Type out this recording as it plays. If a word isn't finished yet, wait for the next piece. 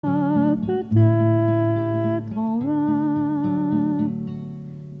peut-être en vain.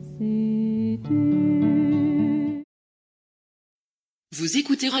 Si tu... Vous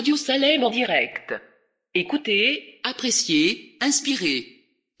écoutez Radio Salem en direct. Écoutez, appréciez, inspirez.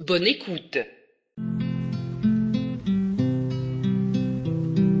 Bonne écoute.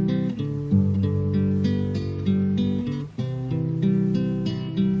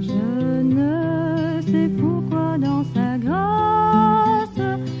 Je ne sais pourquoi dans sa grâce,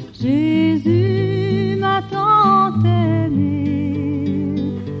 Jésus m'a tant aimé.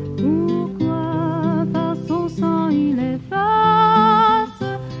 Pourquoi par son sang il efface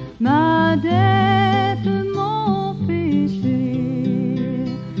ma dette, mon péché.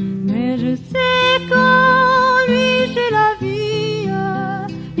 Mais je sais qu'en lui j'ai la vie,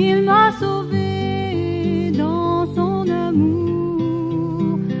 il m'a sauvé dans son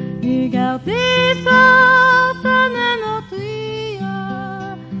amour. Et gardé par sa main meurtrie,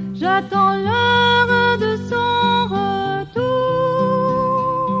 j'attends l'heure de son retour.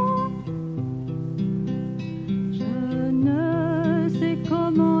 Je ne sais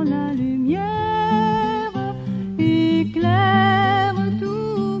comment la lumière éclaire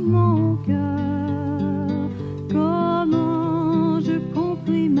tout mon cœur, comment je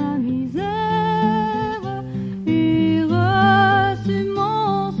compris ma misère et reçu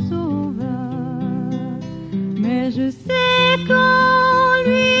mon sauveur. Mais je sais qu'en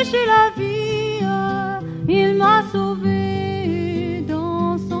lui j'ai la vie, il m'a sauvé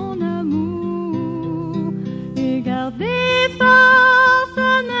dans son amour. Et gardé par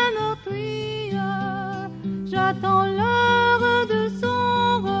sa main meurtrie, j'attends l'heure de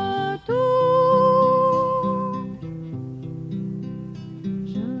son retour.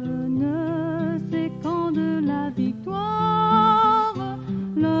 Je ne sais quand de la victoire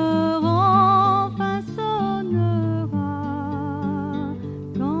l'heure enfin sonnera,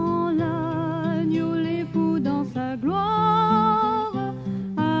 quand l'agneau l'époux dans sa gloire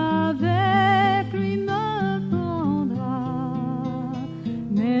avec lui me prendra.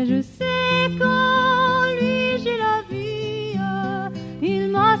 Mais je sais qu'en lui j'ai la vie, il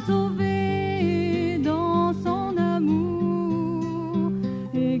m'a sauvé dans son amour.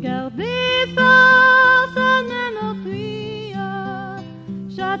 Et gardé par sa main meurtrie,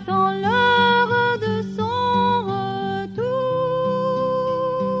 j'attends l'heure de son retour.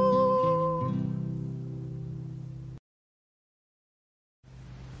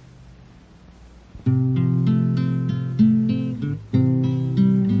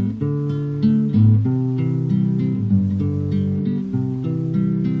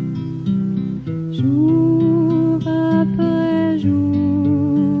 Jour après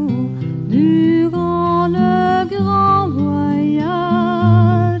jour, durant le grand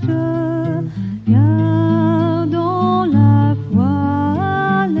voyage, gardons la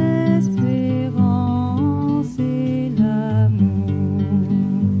foi, l'espérance et l'amour.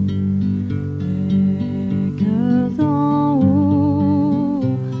 Les cœurs en haut,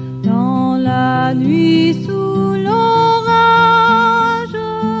 dans la nuit sous l'orage,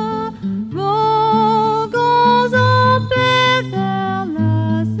 vont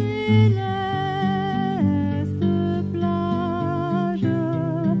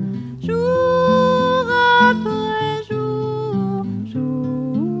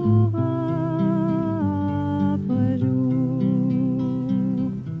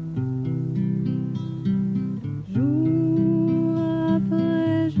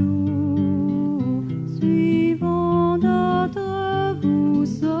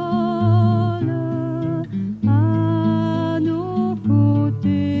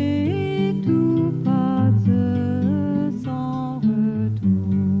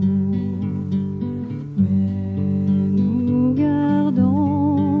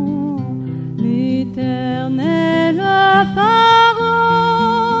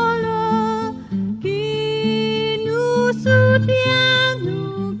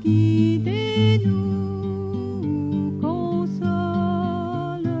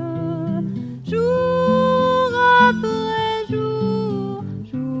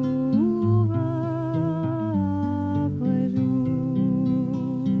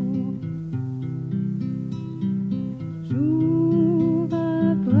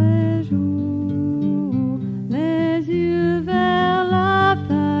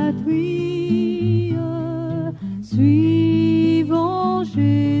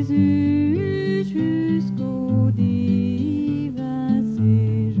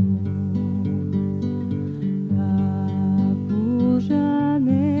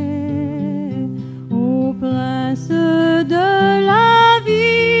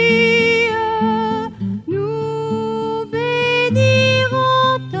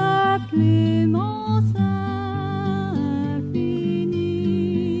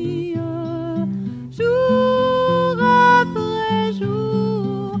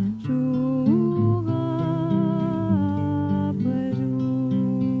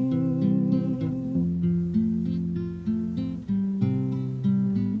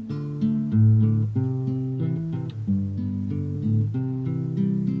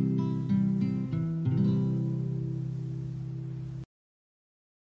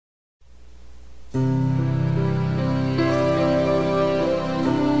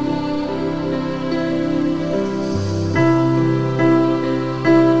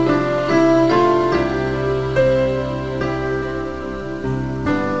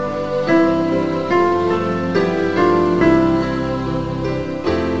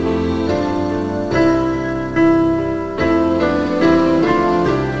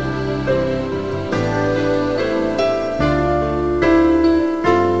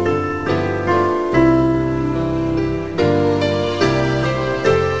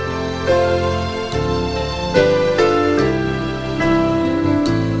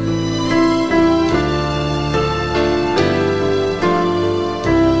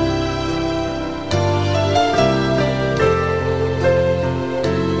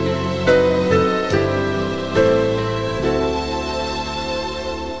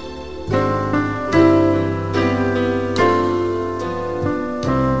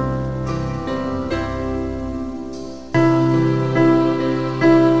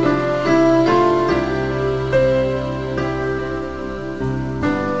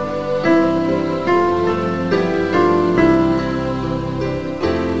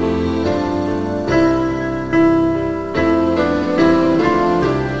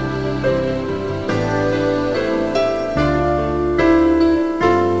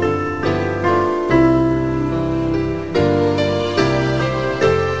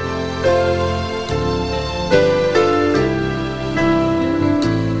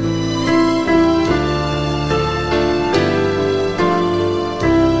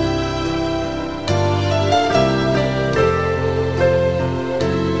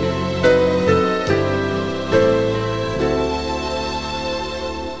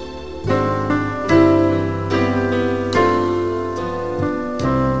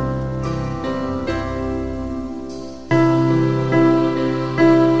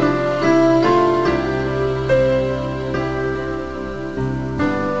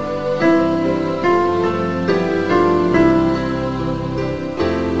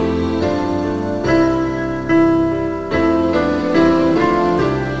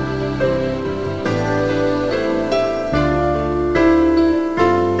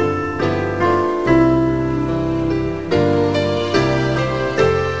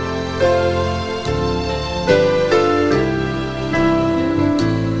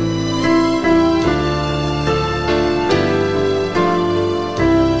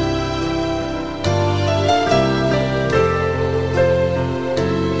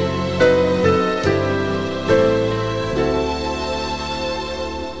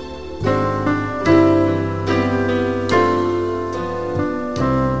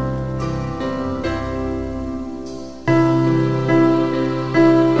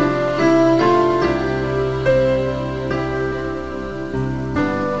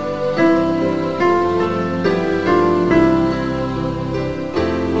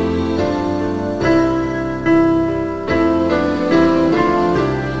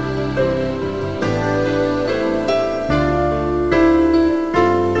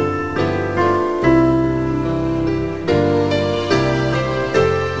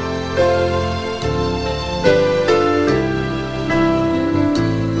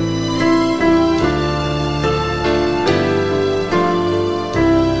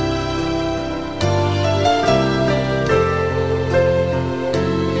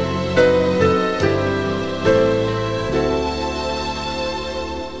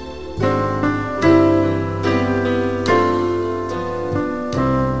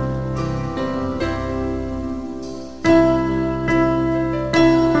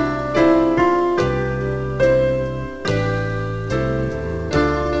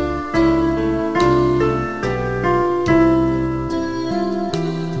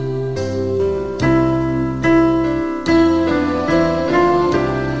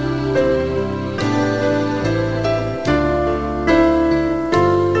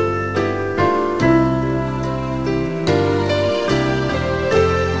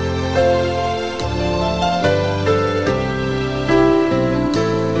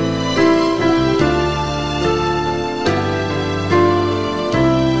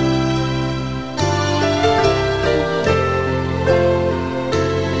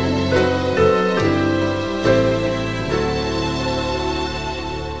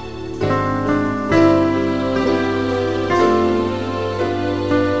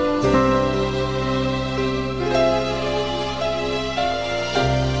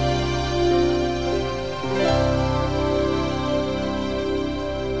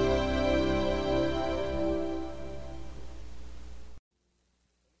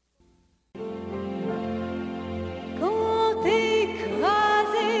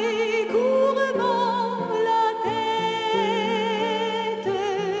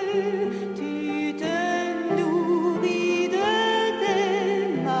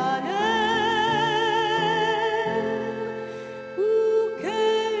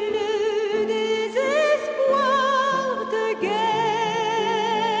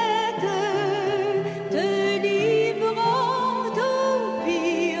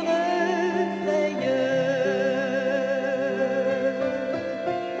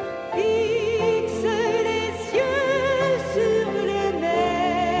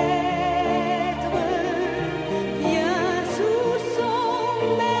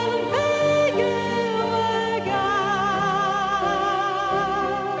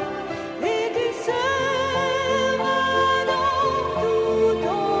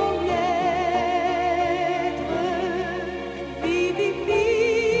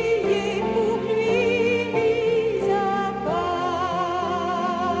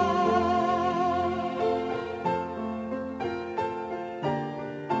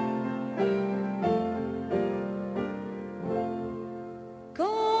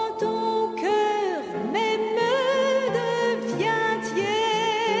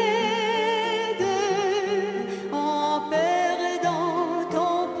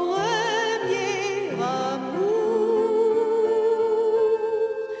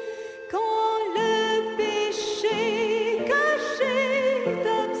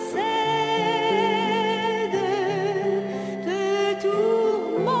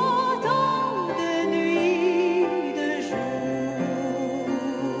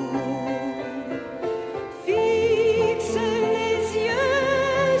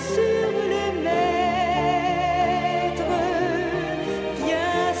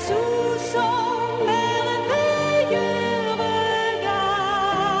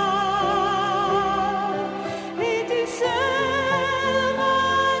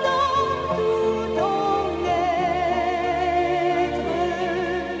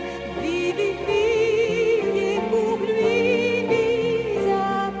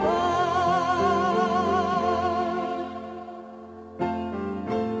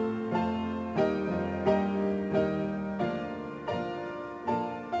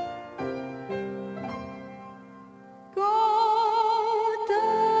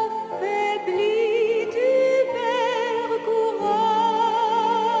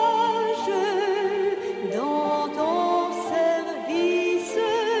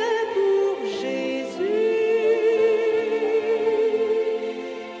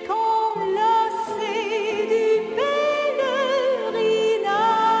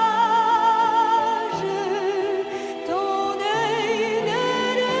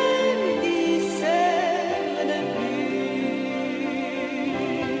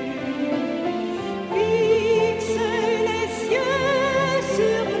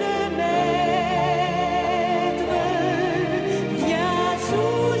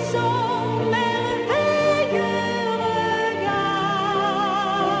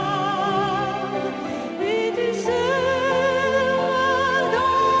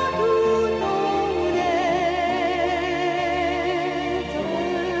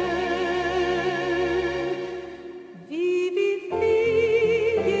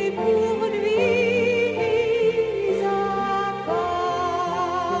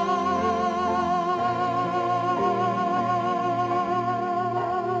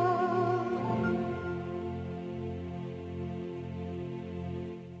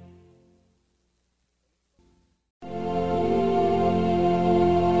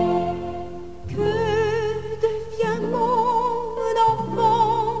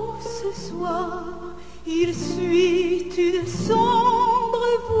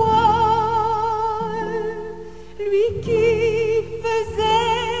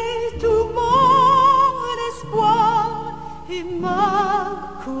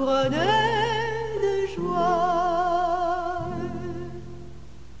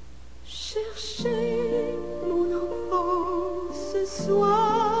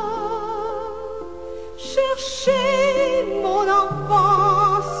Cherchez mon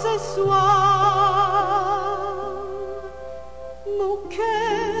enfant ce soir. Mon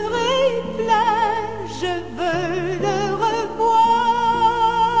cœur est plein, je veux le revoir.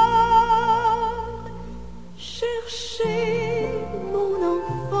 Cherchez mon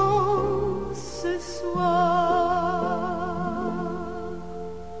enfant ce soir.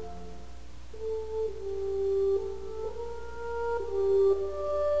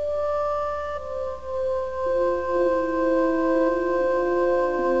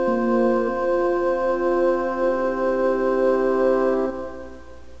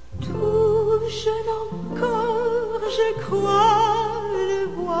 Je crois le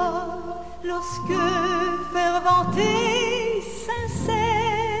voir lorsque fervent et sincère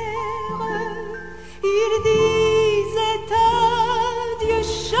il disait à Dieu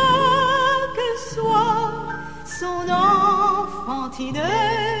chaque soir son enfantine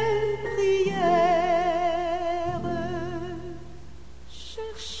prière.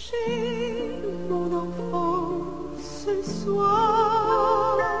 Cherchez mon enfant ce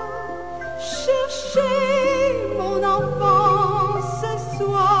soir. Cherchez mon enfant ce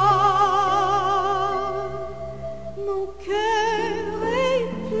soir. Mon cœur est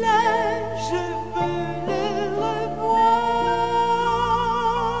plein, je veux le revoir.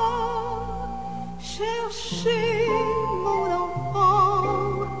 Cherchez mon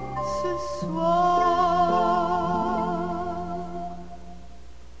enfant ce soir.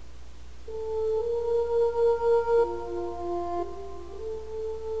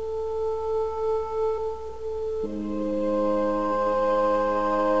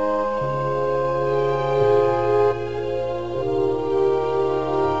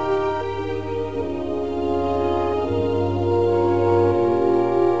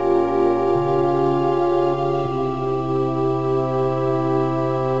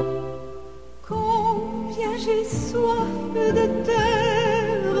 J'ai soif de te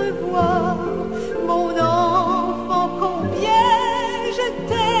revoir, mon enfant, combien je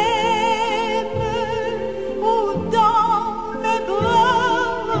t'aime. Oh, dans mes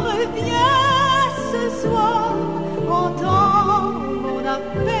bras, reviens ce soir, entends mon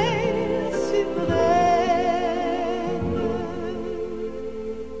appel suprême.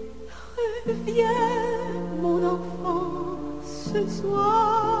 Reviens, mon enfant, ce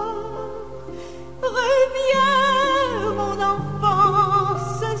soir. Reviens, mon enfant,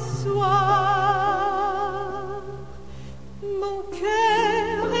 ce soir. Mon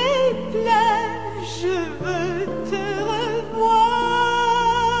cœur est plein, je veux te revoir.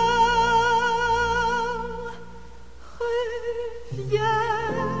 Reviens,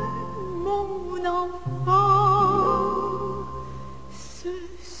 mon enfant, ce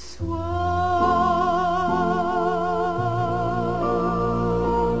soir.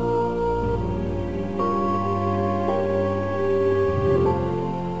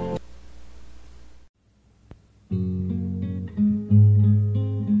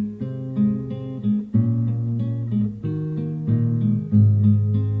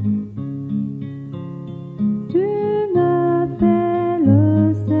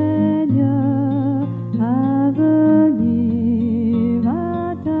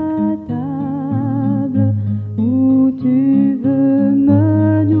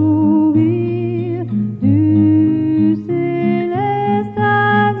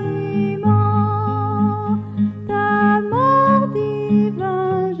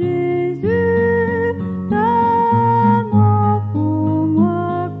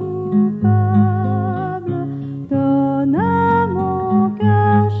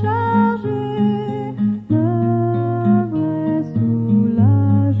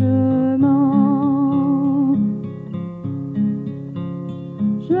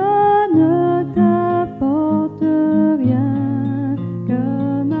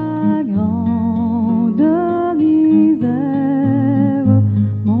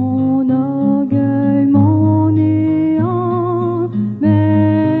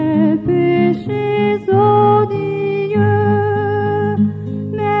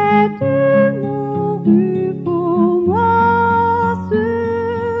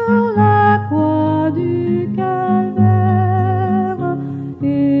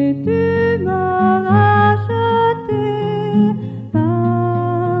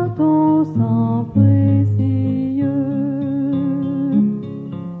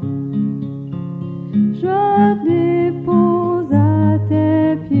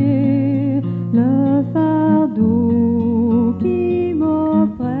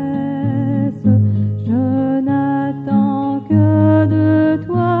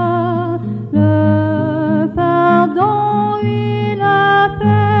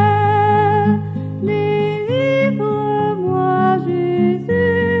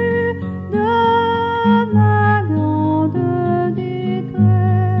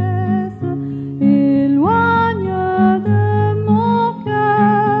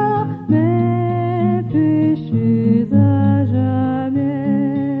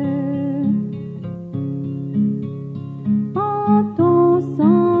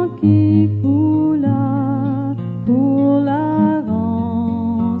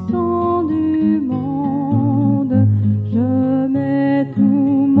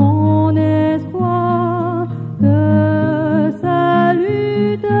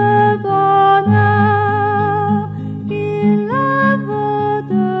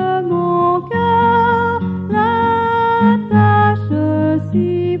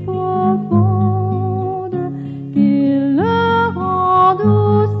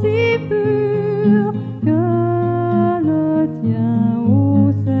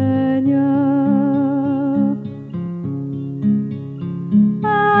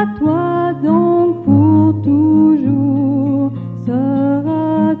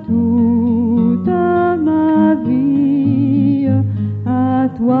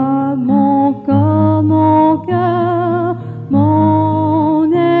 mon corps, mon cœur,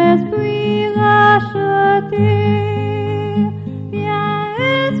 mon esprit racheté. Viens,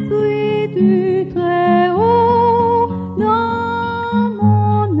 Esprit du Très-Haut, dans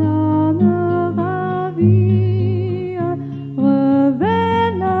mon âme ravie,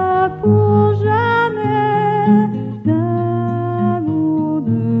 révèle-la pour jamais d'amour,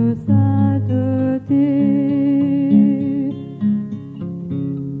 de sainteté.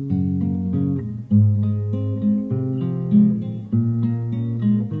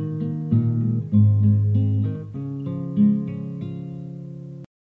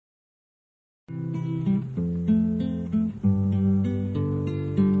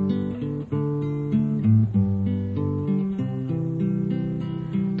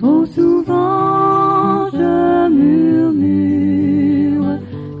 Trop souvent je murmure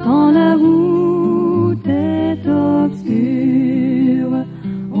quand la route est obscure.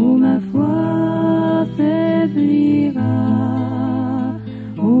 Oh, ma foi faiblira,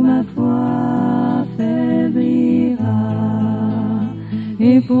 oh, ma foi faiblira.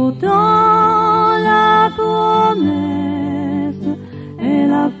 Et pourtant la promesse est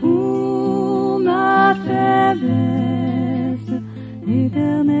là pour ma faiblesse.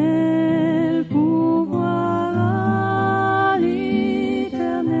 L'éternel pourvoira,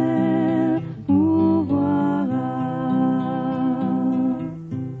 l'éternel pourvoira.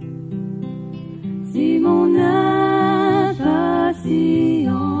 Si mon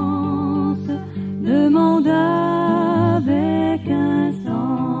impatience demande avec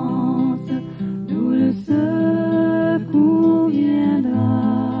instance, d'où le secours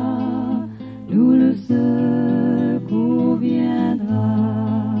viendra, d'où le secours viendra.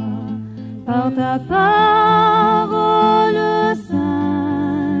 Par ta parole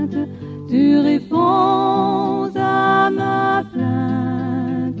sainte, tu réponds à ma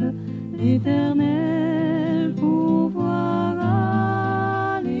plainte. L'Éternel pourvoira,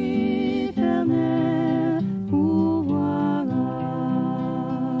 l'Éternel pourvoira.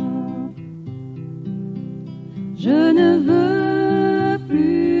 Je ne veux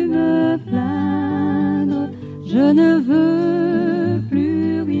plus me plaindre, je ne veux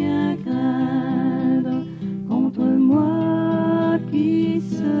plus rien craindre. Contre moi qui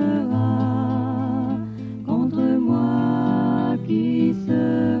sera, contre moi qui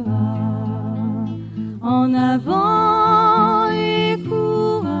sera. En avant et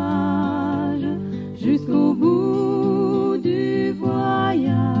courage jusqu'au bout du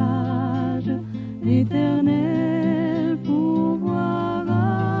voyage. L'Éternel pourvoira,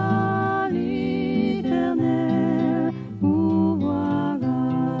 l'Éternel pourvoira.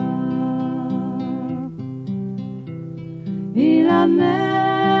 Et la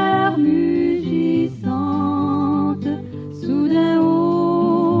mer mugissante, soudain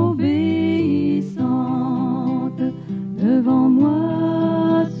obéissante, devant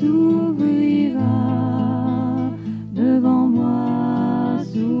moi s'ouvrira, devant moi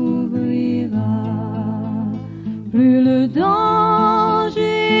s'ouvrira. Plus le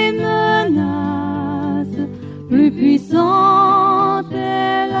danger menace, plus puissante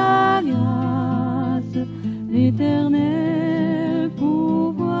est la grâce. L'Éternel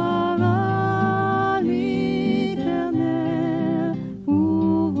pourvoira, l'Éternel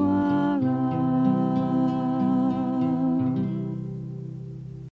pourvoira.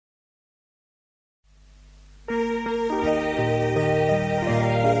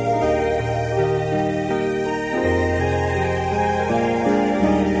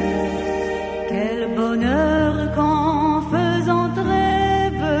 Quel bonheur qu'en faisant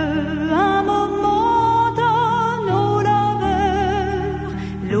trêve un moment à nos labeurs,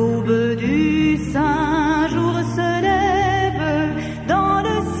 l'aube du saint jour se lève dans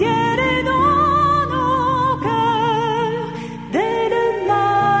le ciel et dans nos cœurs. Dès le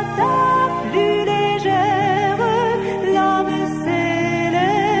matin plus légère, l'âme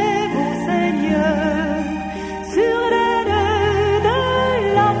s'élève au Seigneur. Sur l'aile de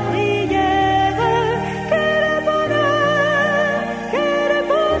la prière, quel bonheur, quel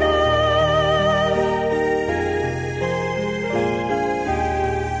bonheur.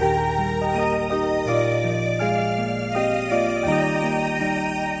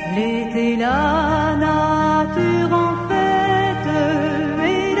 L'été, la nature en fête,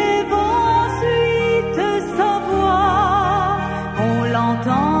 et les vents suivent sa voix. On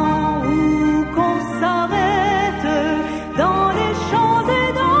l'entend ou qu'on s'arrête dans les champs et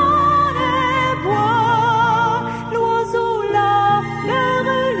dans les bois. L'oiseau, la fleur,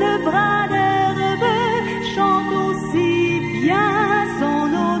 le brin d'herbe chante aussi bien son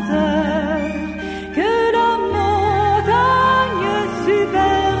auteur que la montagne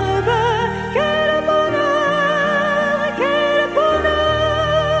superbe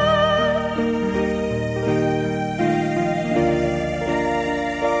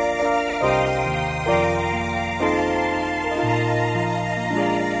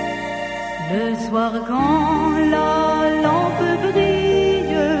Le soir quand la lampe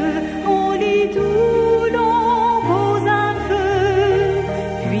brille, on lit tout, l'on cause un peu,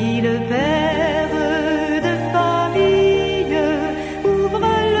 puis le père de famille ouvre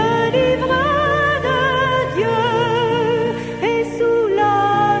le livre de Dieu, et sous la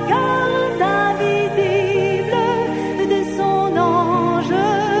garde invisible de son ange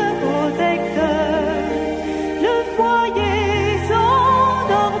protecteur, le foyer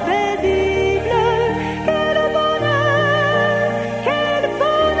s'endort paisible. Quel bonheur, quel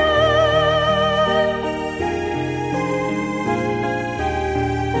bonheur!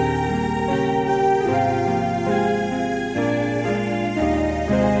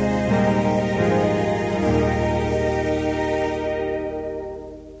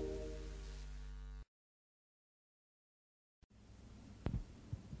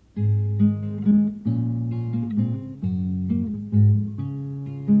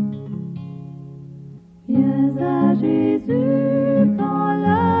 Viens à Jésus quand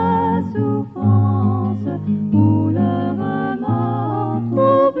la souffrance ou le remords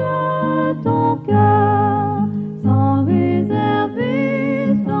trouble ton cœur, sans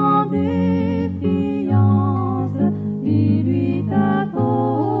réserver, sans défiance, dis-lui ta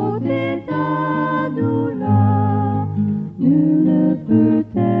faute et ta douleur. Nul ne peut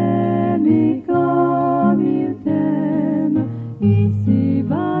t'aimer comme il t'aime,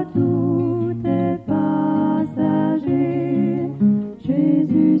 ici-bas tout est passager.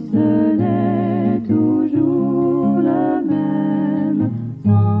 Jésus seul est toujours le même,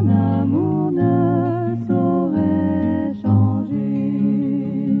 son amour ne saurait changer.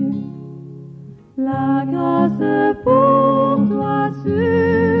 La grâce pour toi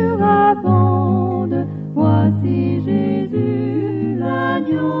surabonde, voici Jésus,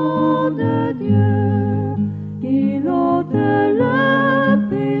 l'agneau de Dieu. Il ôte le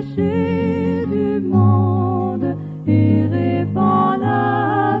péché du monde et répand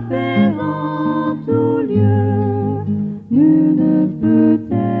la paix en tout lieu. Nul ne peut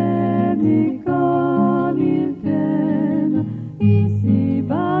t'aimer comme il t'aime,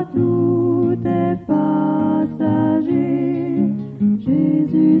 ici-bas tout est passager.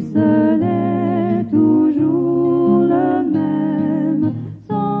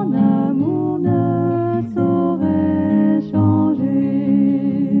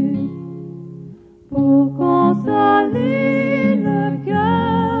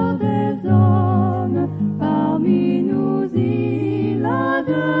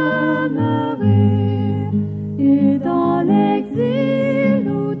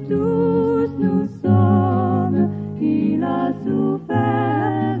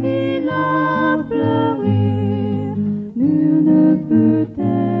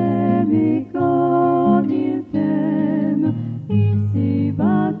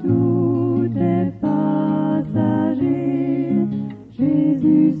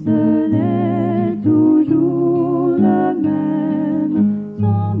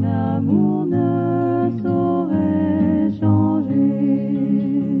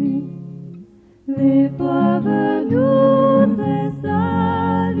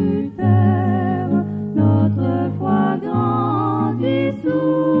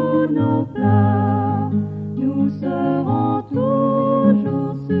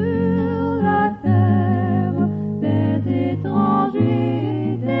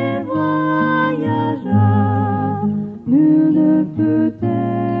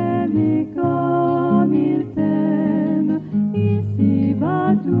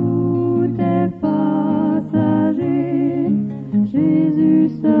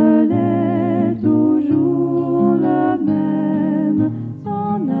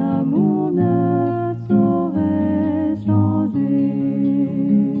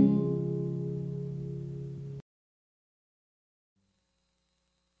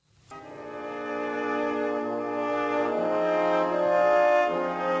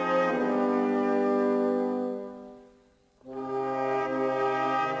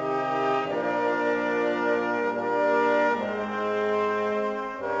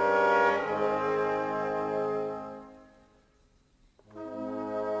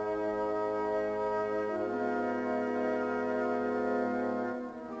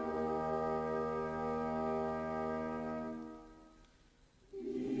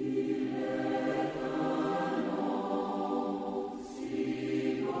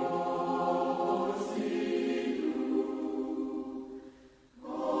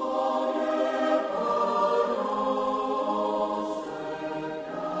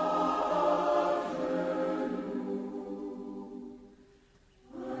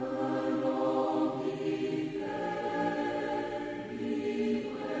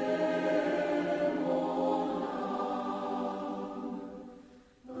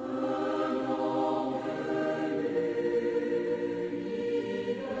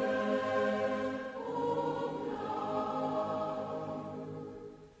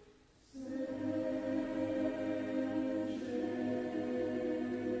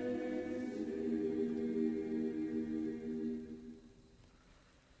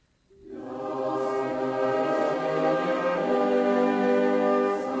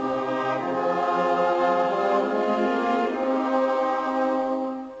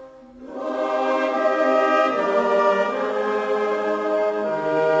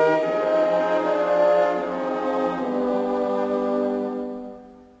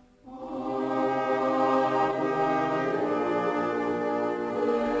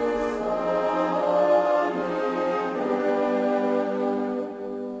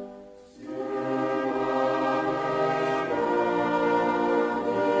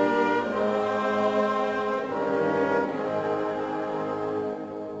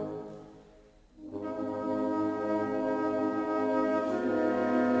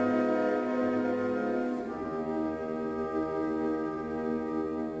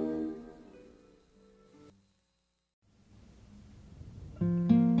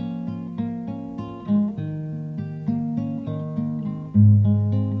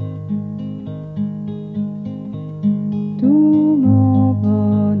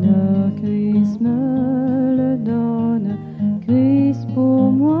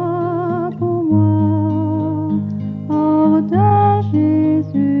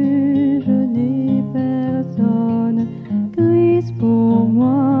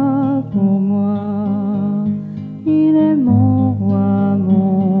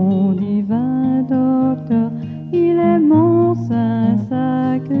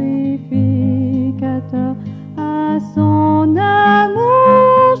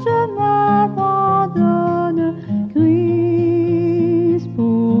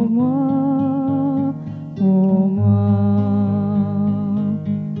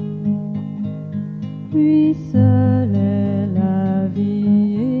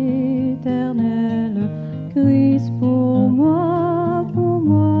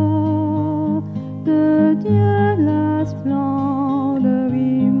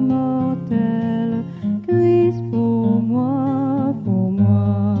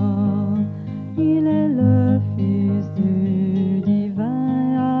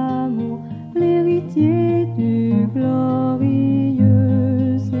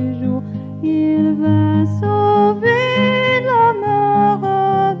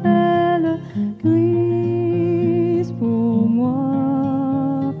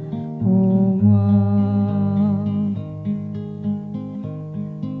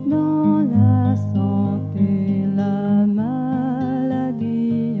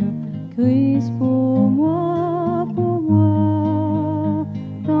 Christ pour moi,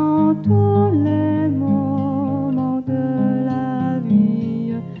 dans tous les moments de la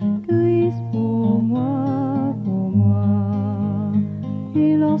vie. Christ pour moi, pour moi.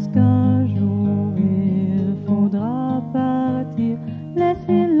 Et lorsqu'un jour il faudra partir,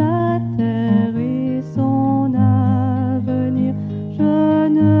 laisser la terre et son avenir, je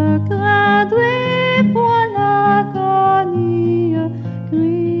ne craindrai point l'agonie.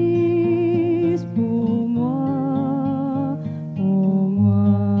 Christ pour moi, pour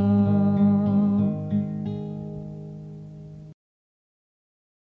moi.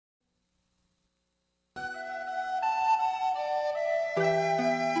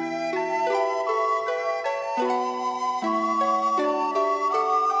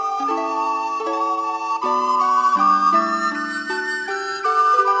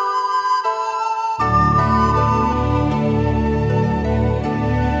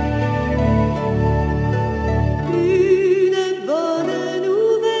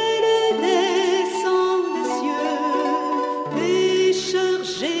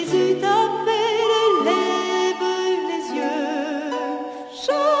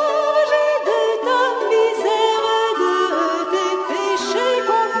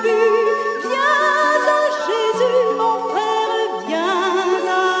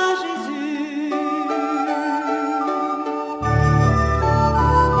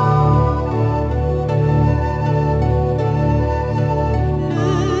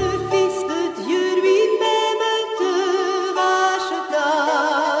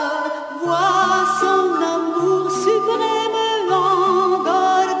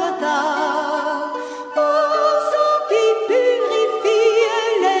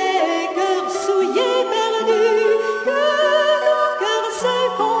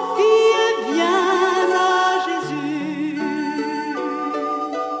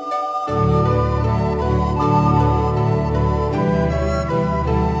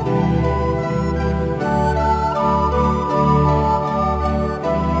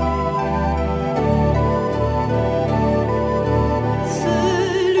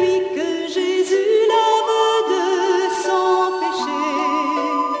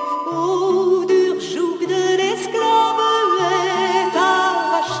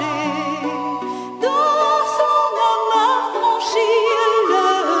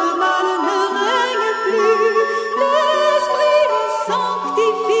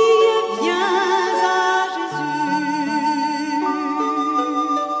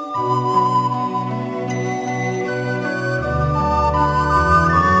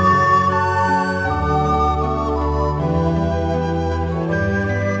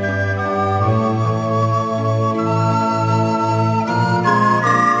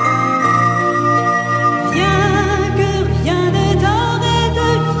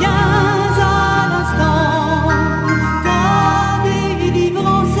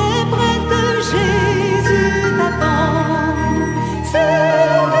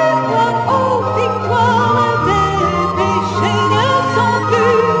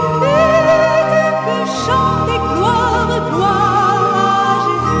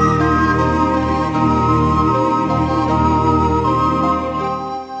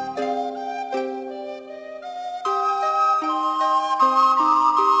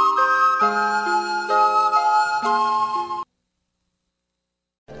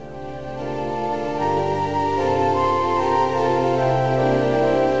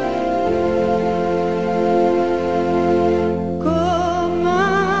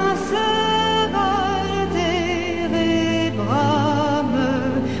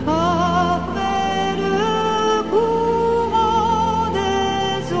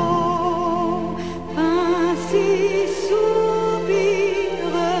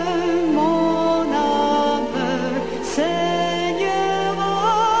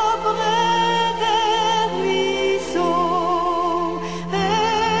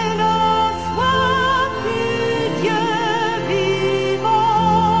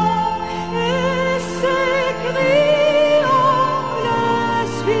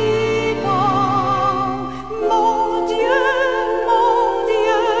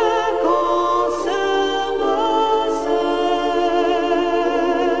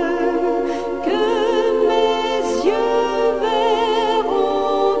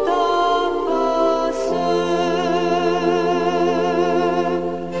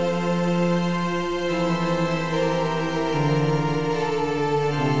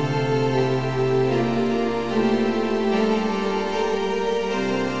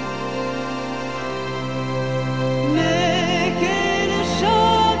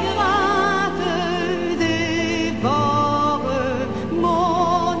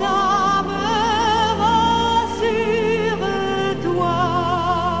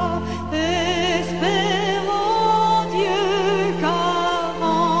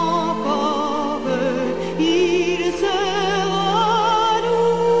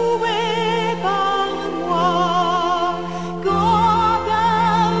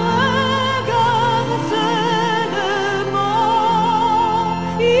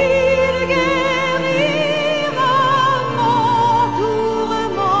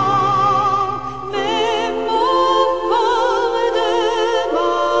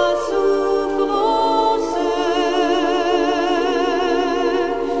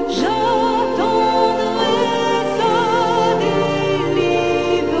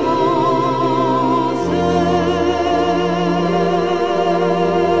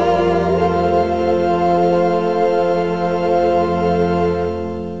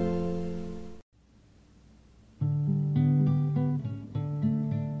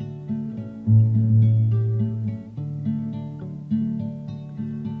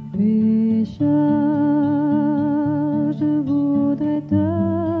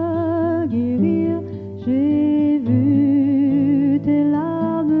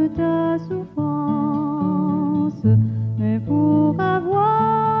 la souffrance, mais pour avoir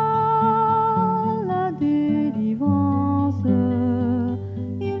la délivrance,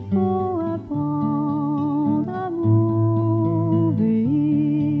 il faut apprendre à m'obéir.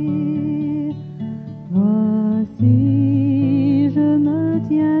 Voici, je me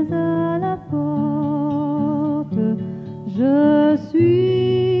tiens à la porte, je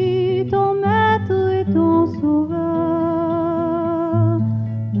suis ton maître et ton sauveur.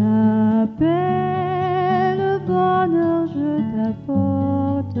 La paix, le bonheur, je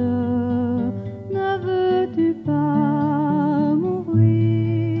t'apporte. Ne veux-tu pas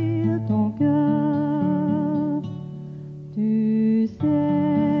m'ouvrir ton cœur? Tu sais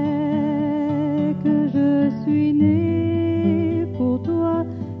que je suis né pour toi,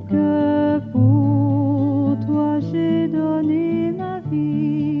 que pour toi j'ai donné ma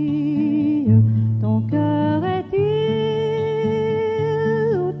vie. Ton cœur est-il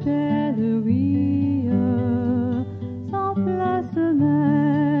hôtellerie, sans place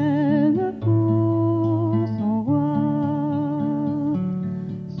même pour son roi?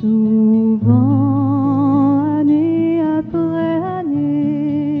 Souvent, année après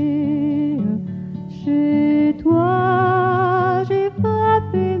année, chez toi j'ai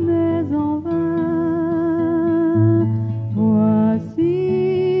frappé mais en vain.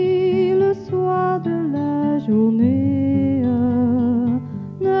 Voici le soir de la journée,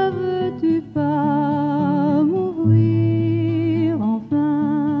 ne veux-tu pas m'ouvrir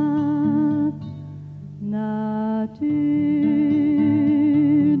enfin? N'as-tu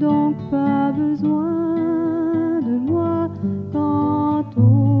donc pas besoin de moi quand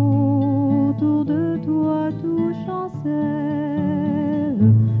autour de toi tout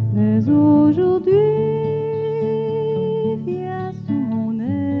chancelle? Mais aujourd'hui, viens sous mon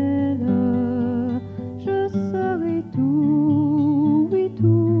aile, je serai tout, oui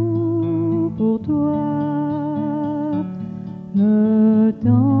tout pour toi. Le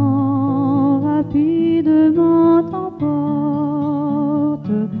temps rapidement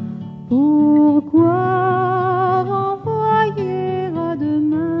t'emporte. Pourquoi renvoyer à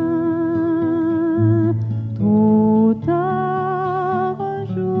demain? Trop tard, un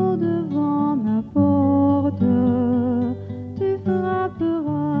jour devant ma porte, tu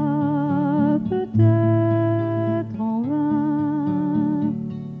frapperas peut-être en vain.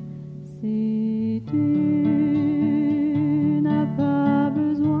 Si tu n'as pas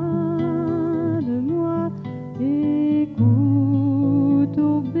besoin de moi, écoute,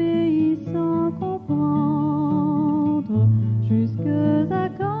 obéis sans comprendre. Jusqu'à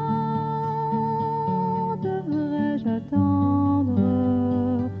quand devrais-je attendre?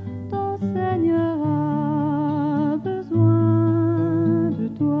 Ton Seigneur a besoin de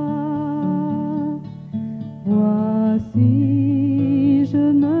toi. Voici, je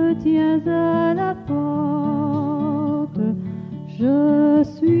me tiens à la porte, je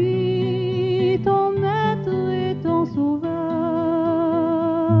suis ton maître et ton sauveur.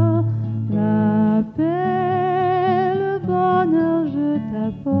 La paix, le bonheur, je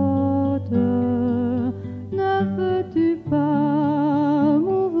t'apporte. Ne veux-tu pas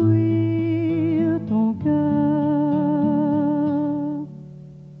m'ouvrir ton cœur?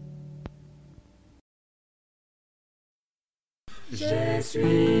 Je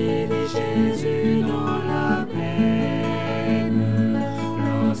suivis Jésus dans la peine,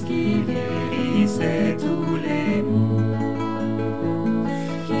 lorsqu'il guérissait tous les maux,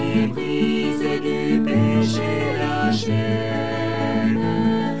 qu'il brisait du péché la chaîne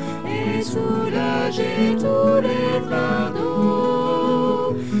et soulageait tous les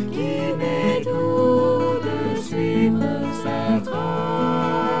fardeaux, qu'il m'est doux de suivre sa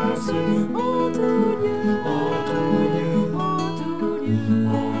trace en tout lieu, en tout lieu, en tout lieu,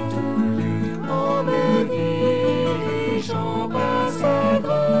 en tout lieu, en me dirigeant par sa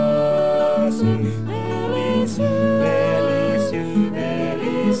grâce vers les cieux, vers les cieux, vers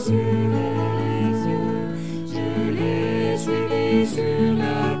les cieux, vers les cieux. Je l'ai suivi sur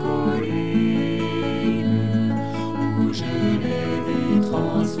la colline où je l'ai vu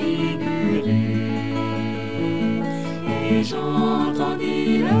transfiguré, et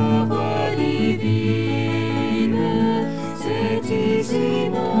j'entendis la voix divine: c'est ici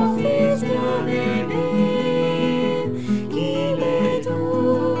mon fils bien-aimé, qu'il est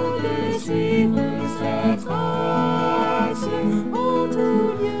doux de suivre sa trace en tout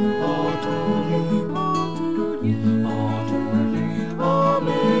lieu, en tout lieu, en tout lieu, en tout lieu, en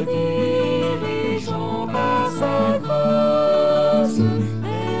me dirigeant par sa grâce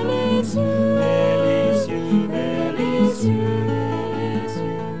vers les cieux, vers les cieux, vers les cieux.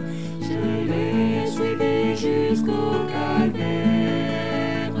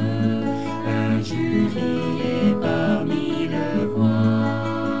 briller parmi le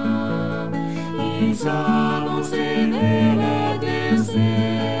voix. Il s'avançait vers l'adversaire,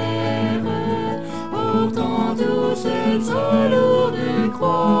 portant tous sa lourde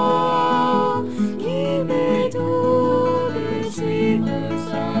croix, qui met tout de suivre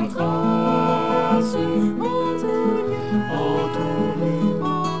sa trace. En tout lieu, en tout lieu,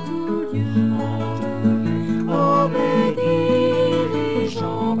 en tout lieu, en tout lieu, homme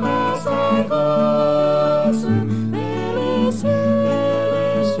dirigeant par sa grâce.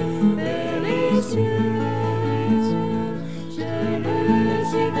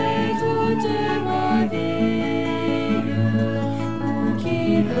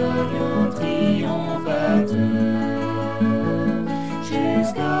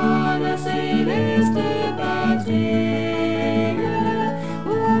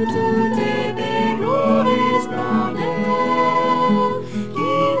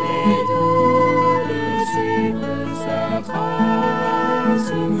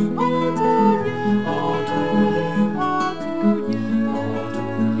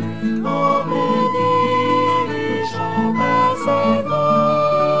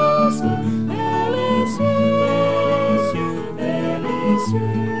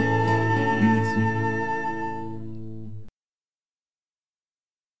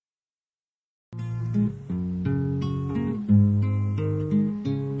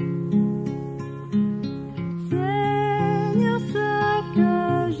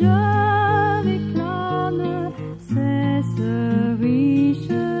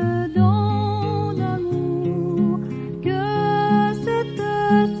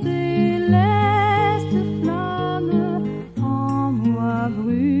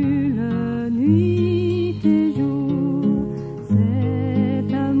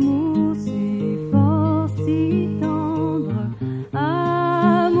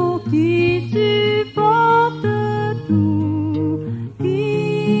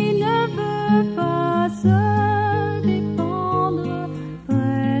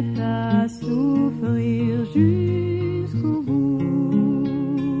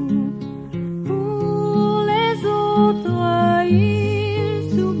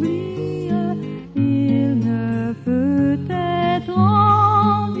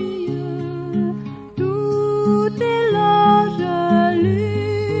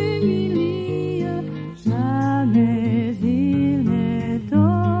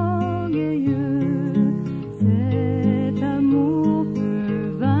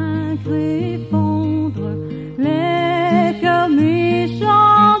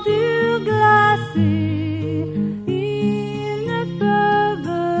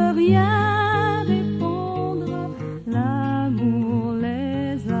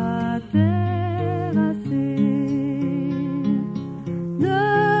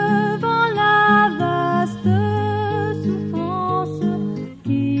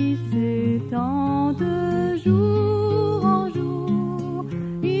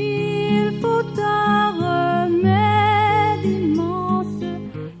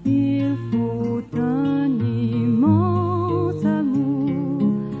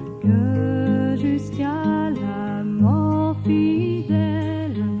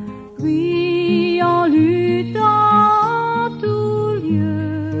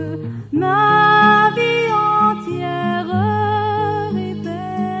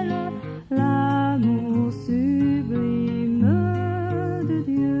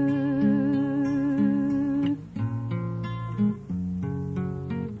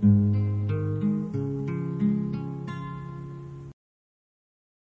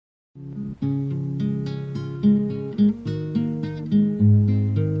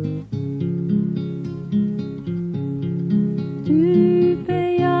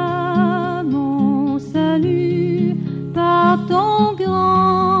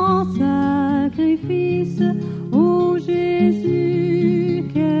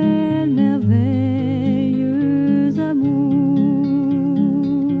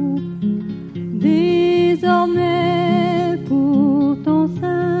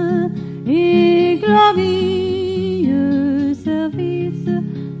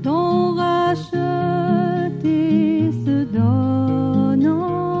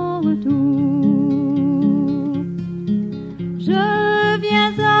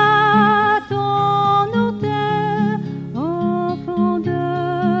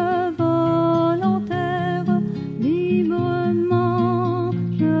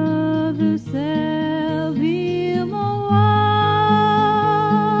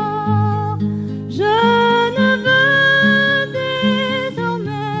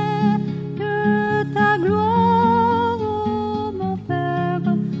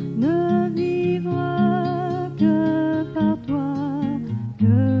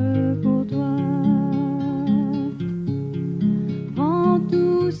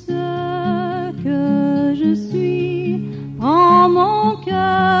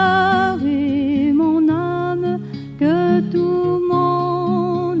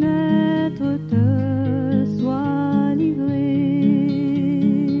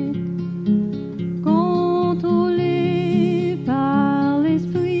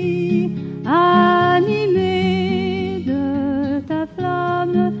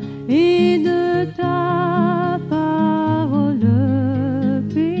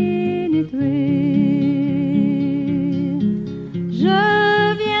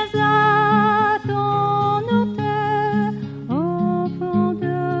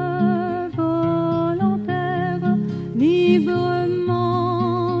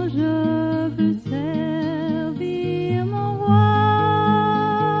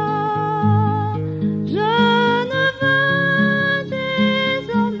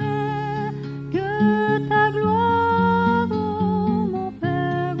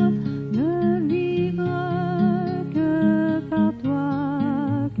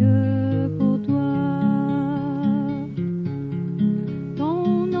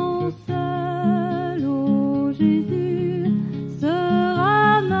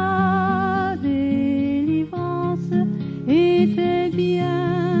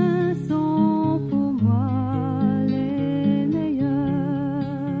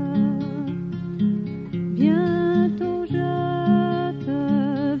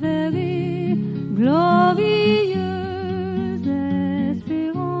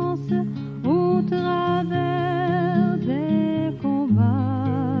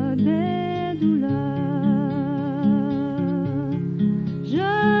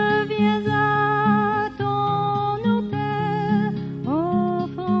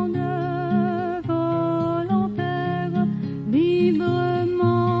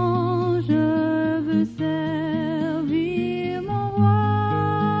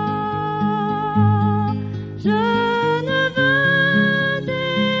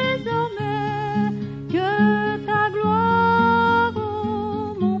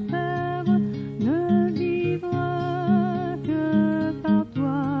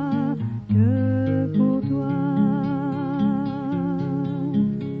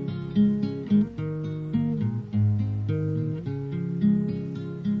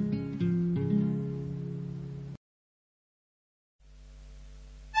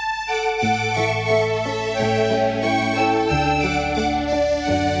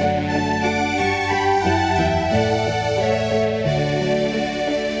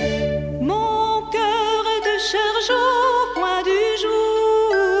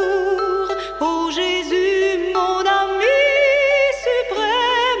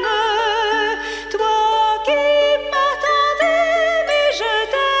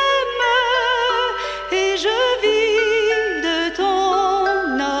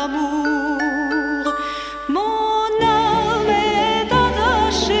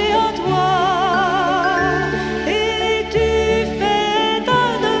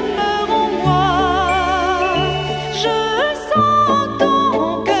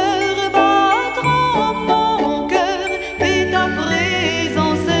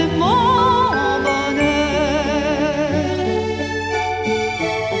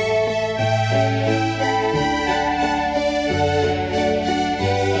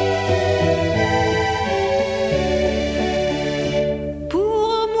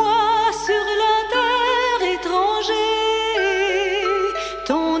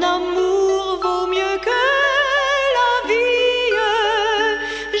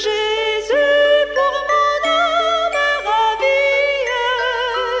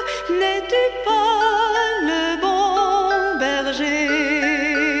 pas le bon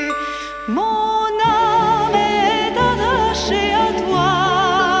berger. Mon âme est attachée à toi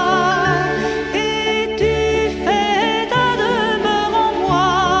et tu fais ta demeure en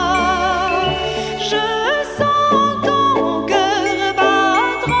moi. Je sens ton cœur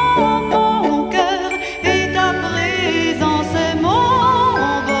battre en mon cœur et ta présence est mon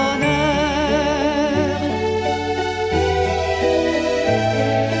bonheur.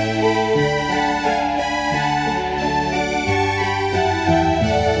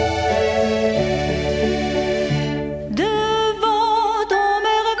 Devant ton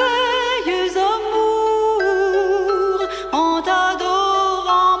merveilleux amour, en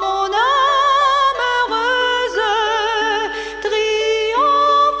t'adorant mon âme heureuse,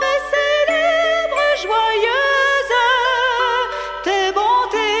 triomphe et célèbre joyeuse tes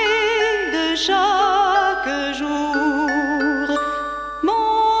bontés de chaque jour.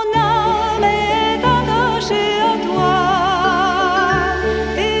 Mon âme est attachée à toi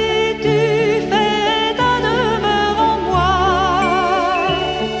et tu fais ta demeure en moi.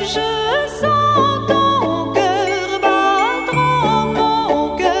 Je sens ton cœur battre en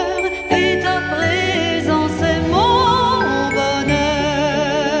mon cœur et ta présence est mon bonheur.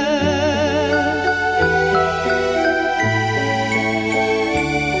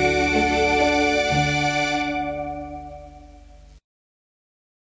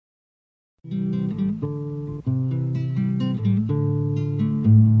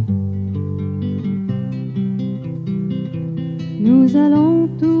 Nous allons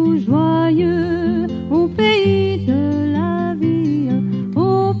tout joyeux au pays de la vie,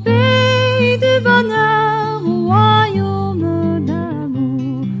 au pays du bonheur, au royaume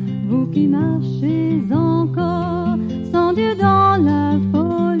d'amour. Vous qui marchez encore sans Dieu dans la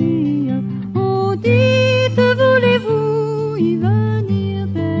folie, oh dites, voulez-vous y venir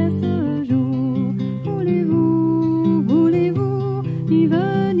dès ce jour? Voulez-vous y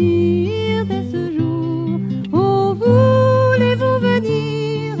venir dès ce jour? Oh, voulez-vous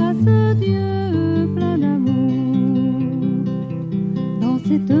venir à ce Dieu plein d'amour? Dans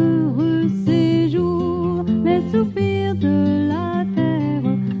cet heureux séjour, les soupirs de la terre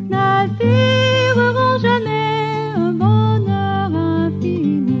n'altéreront jamais un bonheur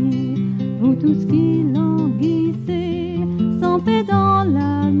infini. Vous tous qui languissez, sans paix dans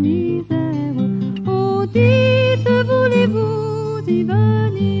la misère, oh dites, voulez-vous y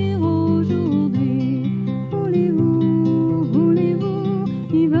venir